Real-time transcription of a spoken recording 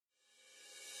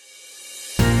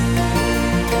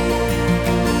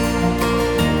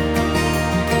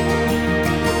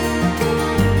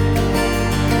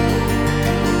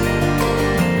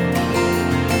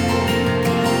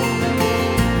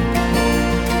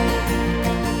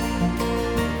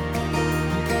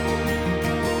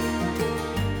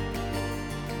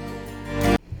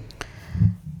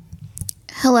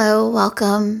Hello,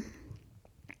 welcome.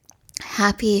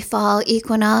 Happy fall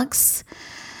equinox.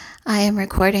 I am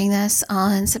recording this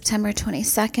on September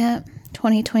 22nd,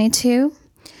 2022.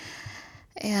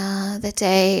 The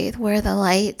day where the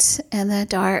light and the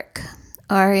dark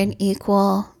are in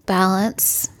equal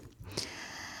balance.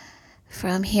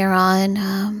 From here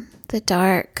on, the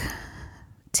dark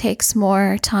takes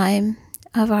more time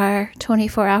of our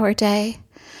 24-hour day.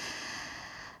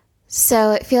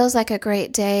 So it feels like a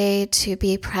great day to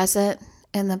be present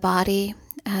in the body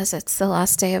as it's the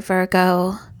last day of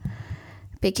Virgo,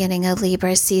 beginning of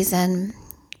Libra season,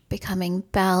 becoming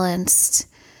balanced,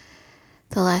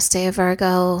 the last day of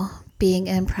Virgo, being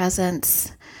in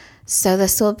presence. So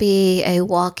this will be a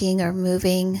walking or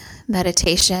moving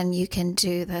meditation. You can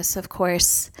do this, of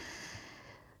course,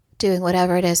 doing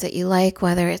whatever it is that you like,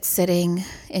 whether it's sitting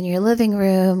in your living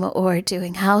room or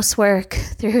doing housework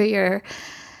through your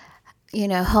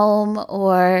home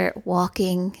or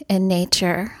walking in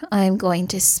nature. I'm going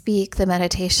to speak the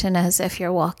meditation as if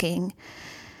you're walking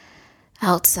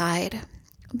outside.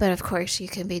 But of course, you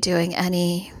can be doing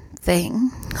anything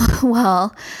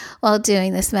while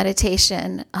doing this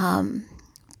meditation.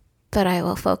 But I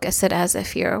will focus it as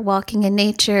if you're walking in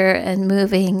nature and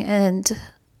moving and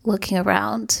looking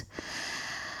around.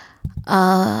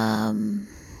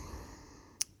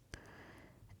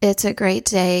 It's a great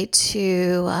day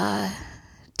to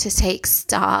take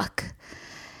stock,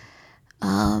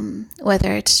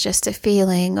 whether it's just a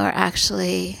feeling or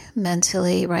actually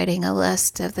mentally writing a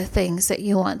list of the things that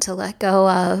you want to let go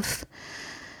of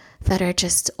that are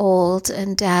just old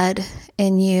and dead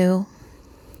in you,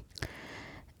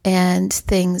 and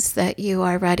things that you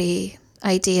are ready,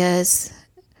 ideas,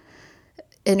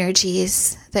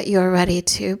 energies that you are ready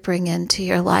to bring into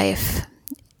your life.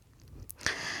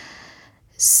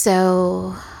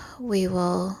 So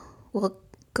we'll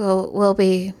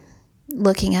be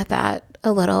looking at that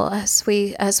a little as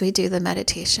we do the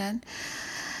meditation.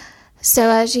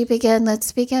 So as you begin,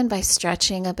 let's begin by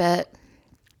stretching a bit.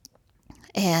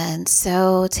 And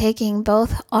so taking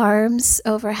both arms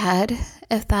overhead,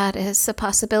 if that is a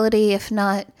possibility, if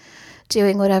not,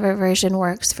 doing whatever version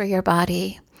works for your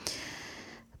body.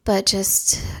 But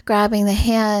just grabbing the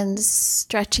hands,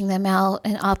 stretching them out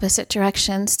in opposite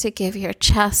directions to give your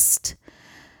chest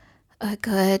a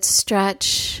good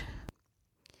stretch.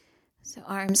 So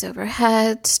arms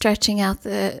overhead, stretching out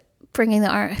bringing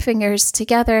the fingers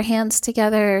together, hands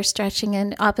together, stretching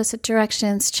in opposite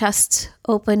directions, chest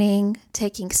opening,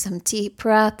 taking some deep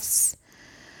breaths.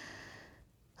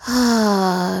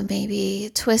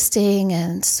 Maybe twisting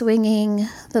and swinging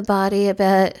the body a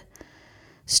bit.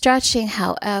 Stretching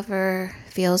however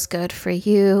feels good for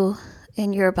you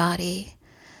in your body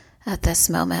at this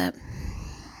moment.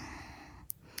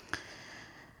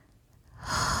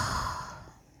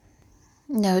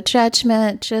 No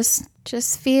judgment,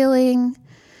 just feeling,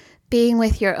 being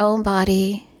with your own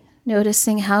body,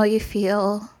 noticing how you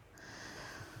feel.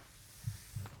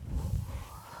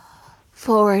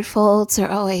 Forward folds are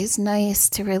always nice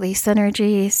to release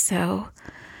energy, so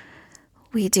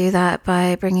we do that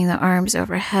by bringing the arms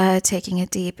overhead, taking a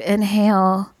deep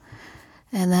inhale,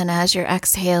 and then as you're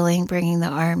exhaling, bringing the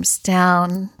arms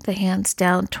down, the hands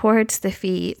down towards the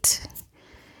feet,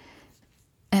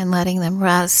 and letting them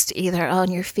rest either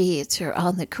on your feet or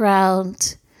on the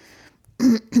ground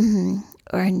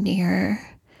or near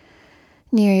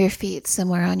your feet,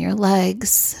 somewhere on your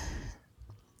legs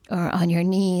or on your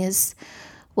knees,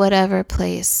 whatever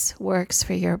place works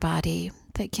for your body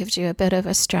that gives you a bit of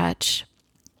a stretch.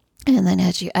 And then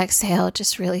as you exhale,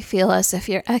 just really feel as if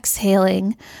you're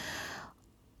exhaling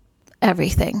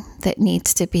everything that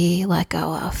needs to be let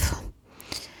go of.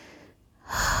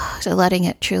 So letting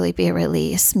it truly be a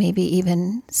release, maybe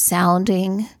even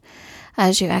sounding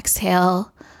as you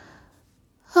exhale,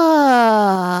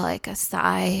 like a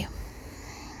sigh.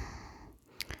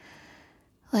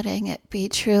 Letting it be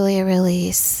truly a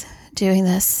release. Doing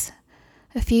this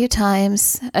a few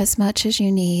times, as much as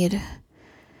you need,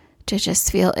 to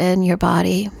just feel in your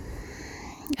body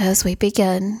as we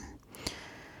begin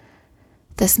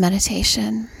this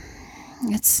meditation.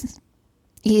 It's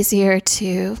easier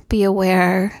to be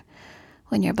aware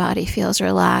when your body feels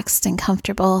relaxed and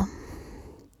comfortable.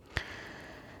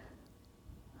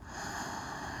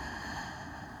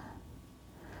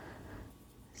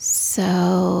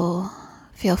 So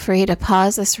feel free to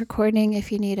pause this recording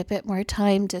if you need a bit more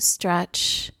time to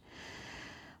stretch.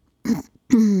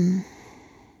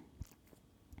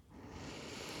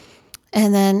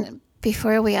 And then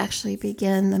before we actually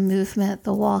begin the movement,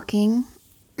 the walking,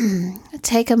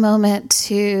 take a moment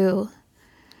to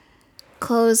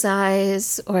close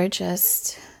eyes or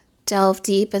just delve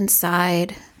deep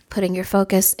inside, putting your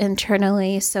focus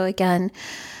internally. So again,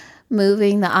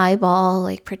 moving the eyeball,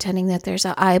 like pretending that there's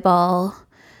an eyeball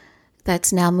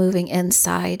that's now moving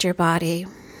inside your body.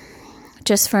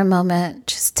 Just for a moment,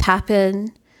 just tap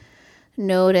in,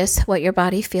 notice what your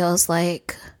body feels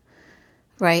like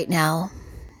right now.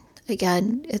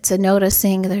 Again, it's a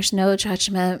noticing, there's no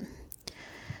judgment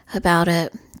about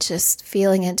it. Just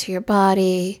feeling into your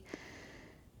body,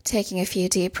 taking a few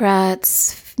deep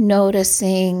breaths,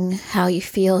 noticing how you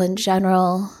feel in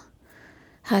general.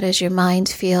 How does your mind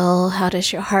feel? How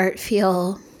does your heart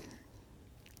feel?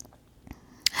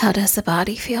 How does the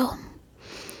body feel?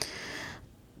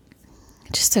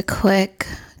 Just a quick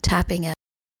tapping in.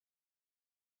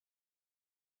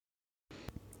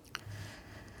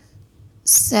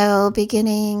 So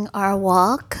beginning our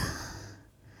walk,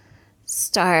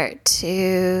 start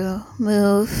to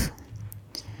move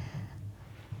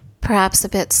perhaps a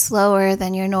bit slower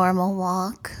than your normal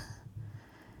walk.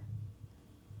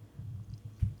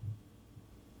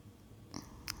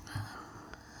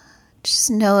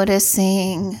 Just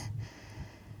noticing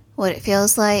what it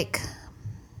feels like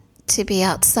to be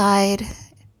outside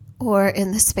or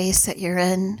in the space that you're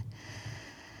in.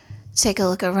 Take a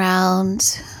look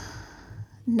around.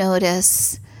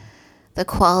 Notice the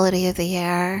quality of the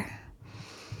air,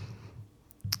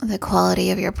 the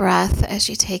quality of your breath as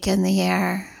you take in the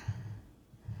air.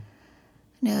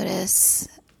 Notice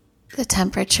the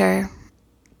temperature.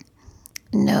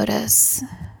 Notice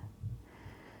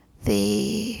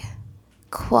the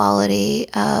quality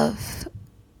of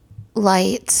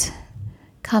light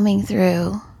coming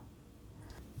through.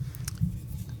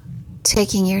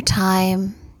 Taking your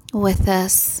time with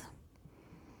this.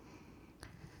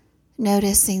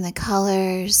 Noticing the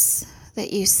colors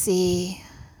that you see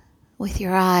with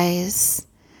your eyes.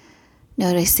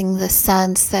 Noticing the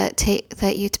scents that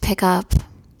you pick up.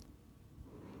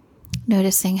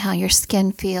 Noticing how your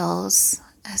skin feels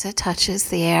as it touches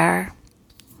the air.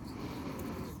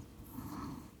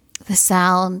 The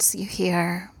sounds you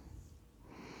hear.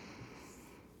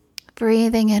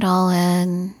 Breathing it all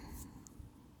in.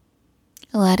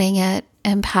 Letting it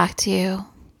impact you.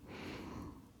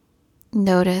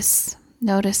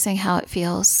 Noticing how it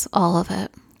feels, all of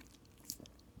it.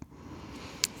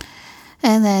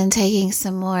 And then taking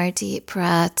some more deep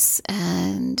breaths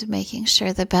and making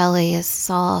sure the belly is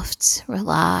soft,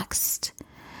 relaxed.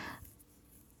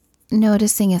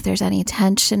 Noticing if there's any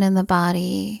tension in the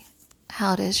body.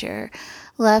 How does your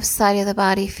left side of the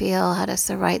body feel? How does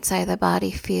the right side of the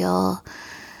body feel?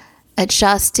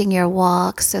 Adjusting your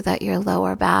walk so that your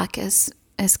lower back is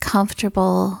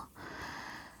comfortable,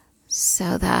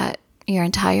 so that your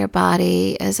entire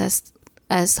body is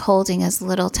as holding as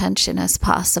little tension as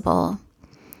possible.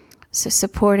 So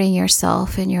supporting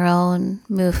yourself in your own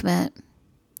movement.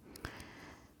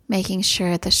 Making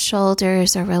sure the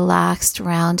shoulders are relaxed,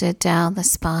 rounded down the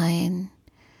spine.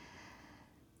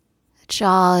 The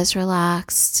jaw is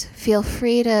relaxed. Feel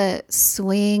free to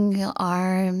swing your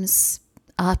arms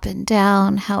up and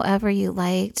down however you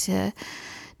like to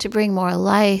bring more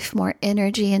life, more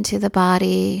energy into the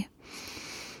body.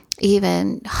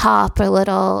 Even hop a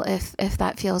little if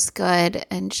that feels good,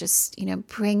 and just,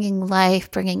 bringing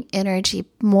life, bringing energy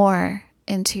more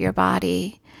into your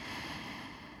body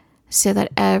so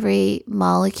that every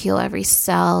molecule, every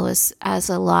cell is as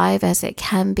alive as it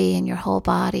can be in your whole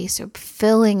body. So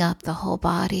filling up the whole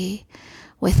body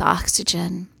with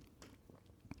oxygen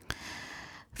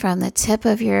from the tip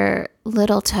of your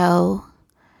little toe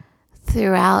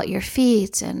throughout your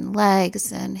feet and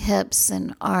legs and hips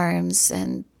and arms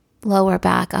and lower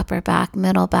back, upper back,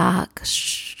 middle back,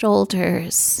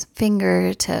 shoulders,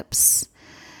 fingertips,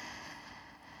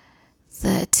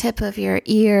 the tip of your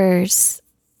ears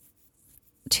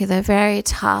to the very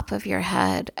top of your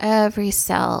head. Every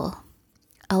cell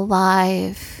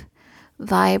alive,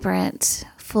 vibrant,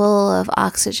 full of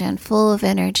oxygen, full of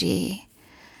energy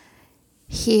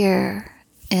here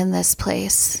in this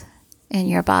place, in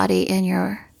your body, in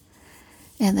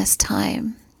this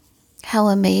time. How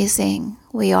amazing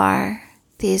we are,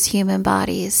 these human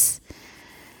bodies,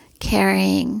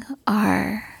 carrying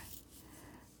our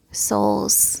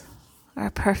souls, our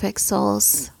perfect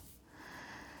souls,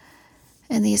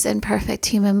 in these imperfect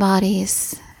human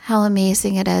bodies. How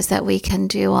amazing it is that we can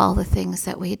do all the things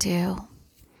that we do.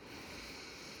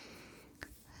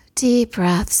 Deep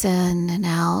breaths in and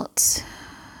out,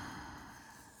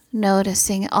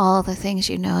 noticing all the things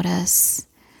you notice.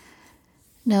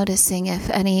 Noticing if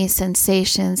any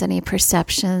sensations, any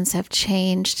perceptions have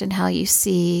changed in how you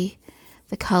see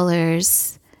the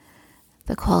colors,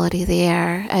 the quality of the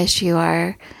air as you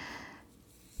are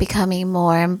becoming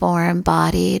more and more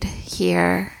embodied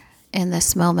here in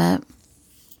this moment.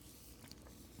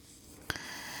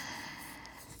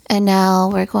 And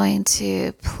now we're going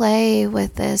to play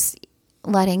with this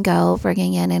letting go,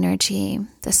 bringing in energy,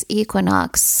 this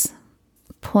equinox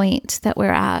point that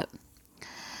we're at.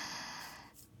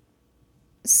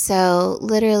 So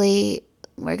literally,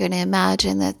 we're going to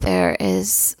imagine that there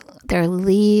are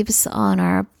leaves on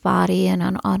our body and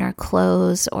on our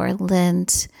clothes or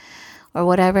lint or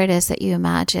whatever it is that you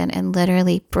imagine, and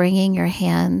literally bringing your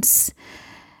hands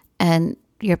and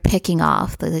you're picking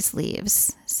off these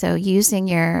leaves. So using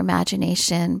your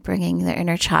imagination, bringing the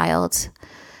inner child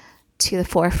to the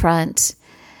forefront,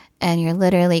 and you're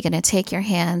literally going to take your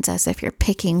hands as if you're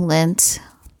picking lint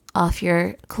off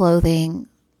your clothing,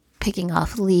 picking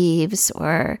off leaves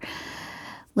or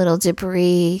little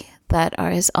debris that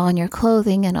is on your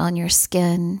clothing and on your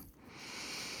skin.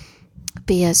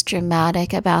 Be as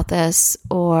dramatic about this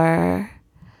or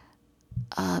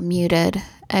muted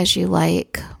as you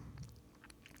like,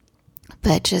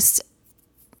 but just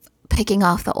picking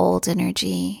off the old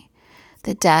energy,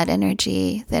 the dead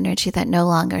energy, the energy that no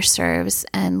longer serves,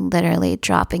 and literally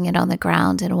dropping it on the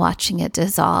ground and watching it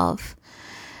dissolve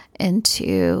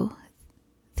into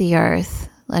the earth,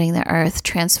 letting the earth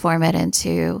transform it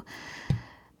into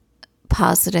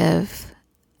positive,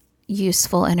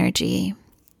 useful energy,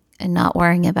 and not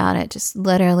worrying about it, just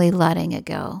literally letting it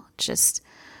go, just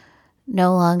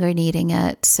no longer needing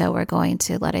it. So we're going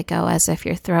to let it go as if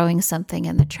you're throwing something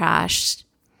in the trash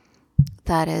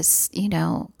that is,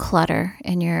 clutter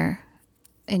in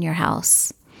your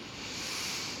house.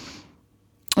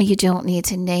 You don't need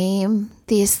to name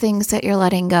these things that you're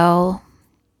letting go.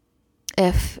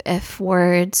 If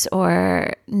words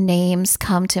or names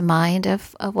come to mind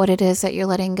of what it is that you're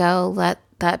letting go, let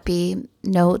that be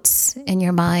notes in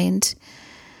your mind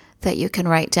that you can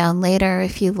write down later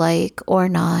if you like or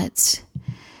not.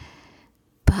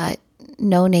 But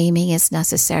no naming is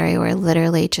necessary. We're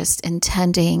literally just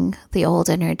intending the old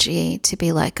energy to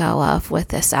be let go of with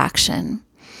this action.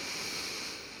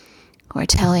 We're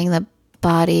telling the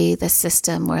body, the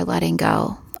system, we're letting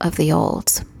go of the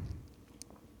old.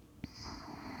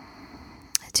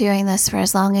 Doing this for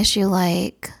as long as you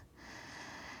like.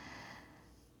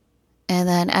 And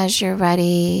then as you're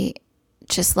ready,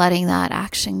 just letting that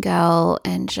action go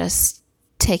and just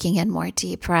taking in more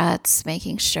deep breaths,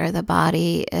 making sure the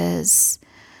body is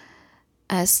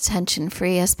as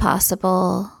tension-free as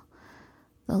possible.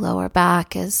 The lower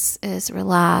back is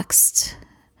relaxed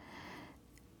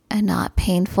and not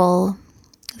painful.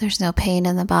 There's no pain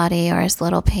in the body, or as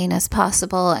little pain as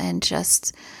possible, and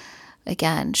just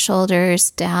again, shoulders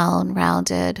down,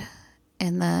 rounded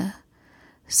in the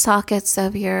sockets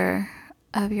of your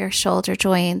shoulder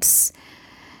joints,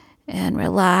 and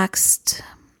relaxed.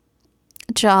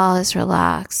 Jaw is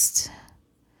relaxed.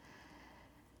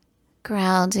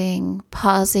 Grounding,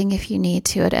 pausing if you need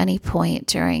to at any point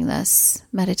during this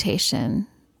meditation,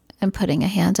 and putting a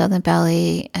hand on the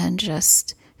belly and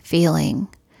just feeling.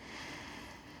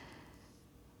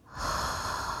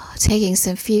 Taking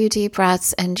some few deep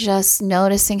breaths and just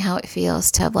noticing how it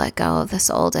feels to have let go of this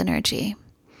old energy.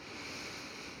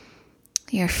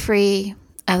 You're free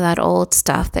of that old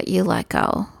stuff that you let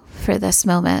go for this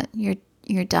moment.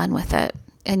 You're done with it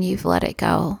and you've let it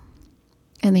go.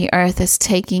 And the earth is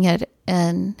taking it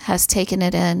in, has taken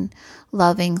it in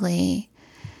lovingly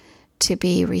to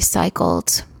be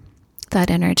recycled.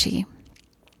 That energy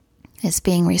is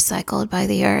being recycled by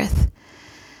the earth.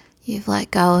 You've let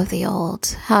go of the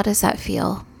old. How does that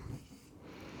feel?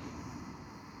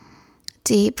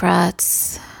 Deep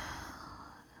breaths.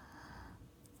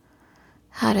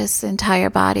 How does the entire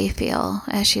body feel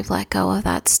as you've let go of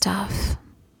that stuff?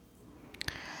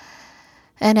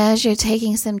 And as you're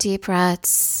taking some deep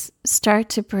breaths, start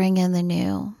to bring in the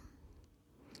new.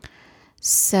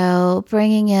 So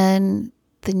bringing in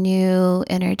the new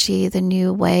energy, the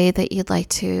new way that you'd like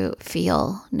to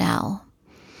feel now.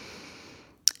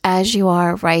 As you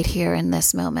are right here in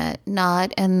this moment,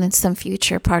 not in some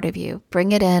future part of you.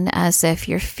 Bring it in as if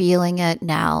you're feeling it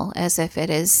now, as if it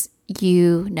is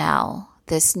you now,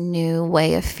 this new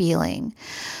way of feeling.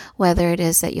 Whether it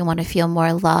is that you want to feel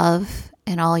more love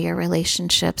in all your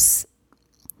relationships,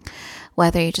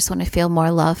 whether you just want to feel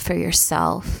more love for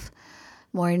yourself,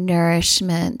 more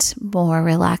nourishment, more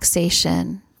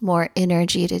relaxation, more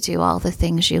energy to do all the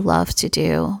things you love to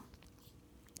do.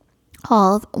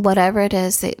 Whatever it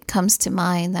is that comes to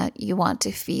mind that you want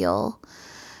to feel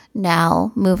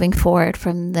now, moving forward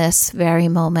from this very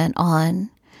moment on,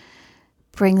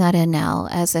 bring that in now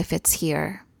as if it's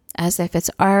here, as if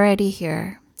it's already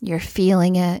here. You're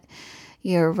feeling it,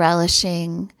 you're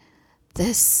relishing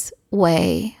this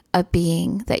way of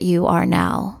being that you are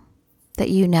now, that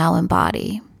you now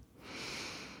embody.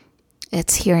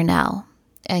 It's here now,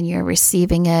 and you're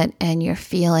receiving it, and you're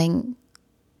feeling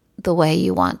the way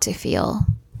you want to feel.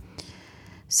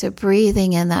 So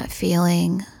breathing in that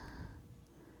feeling,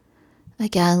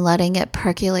 again, letting it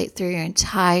percolate through your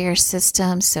entire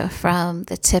system. So from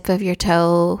the tip of your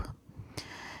toe,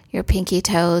 your pinky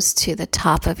toes, to the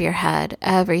top of your head,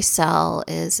 every cell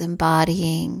is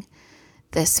embodying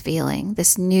this feeling,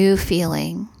 this new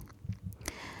feeling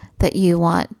that you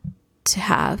want to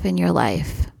have in your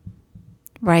life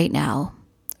right now,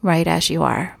 right as you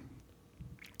are.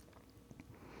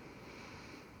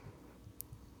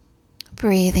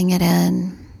 Breathing it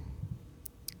in.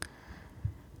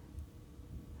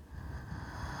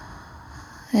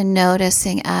 And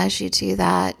noticing as you do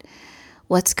that,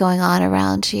 what's going on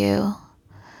around you.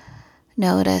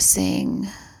 Noticing,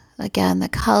 again, the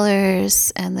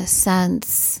colors and the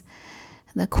scents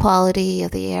and the quality of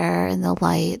the air and the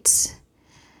light.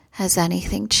 Has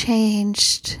anything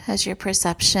changed? Has your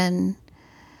perception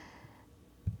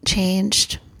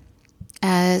changed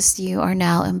as you are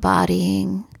now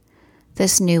embodying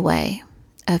this new way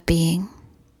of being?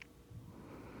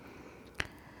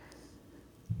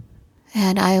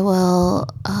 And I will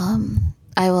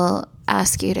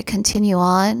ask you to continue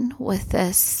on with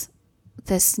this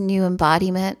new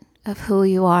embodiment of who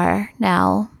you are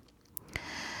now,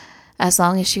 as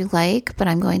long as you like. But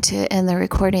I'm going to end the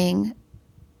recording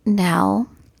now.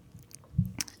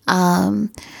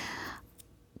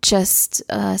 Just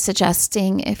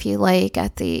suggesting, if you like,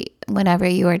 whenever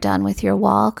you are done with your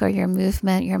walk or your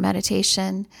movement, your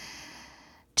meditation,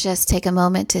 just take a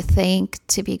moment to think,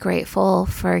 to be grateful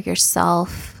for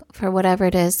yourself, for whatever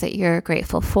it is that you're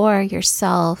grateful for,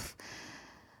 yourself,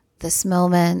 this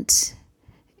moment,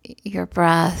 your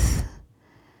breath,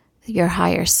 your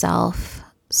higher self,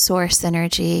 source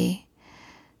energy,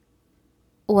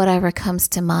 whatever comes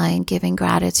to mind, giving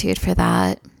gratitude for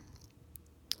that.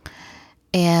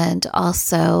 And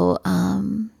also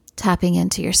tapping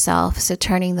into yourself. So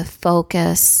turning the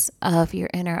focus of your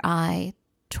inner eye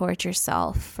towards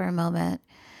yourself for a moment,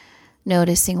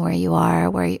 noticing where you are,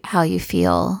 how you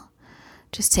feel,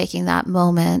 just taking that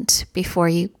moment before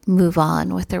you move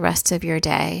on with the rest of your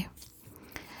day.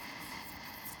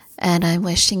 And I'm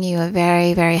wishing you a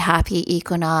very, very happy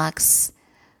equinox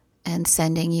and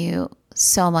sending you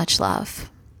so much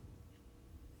love.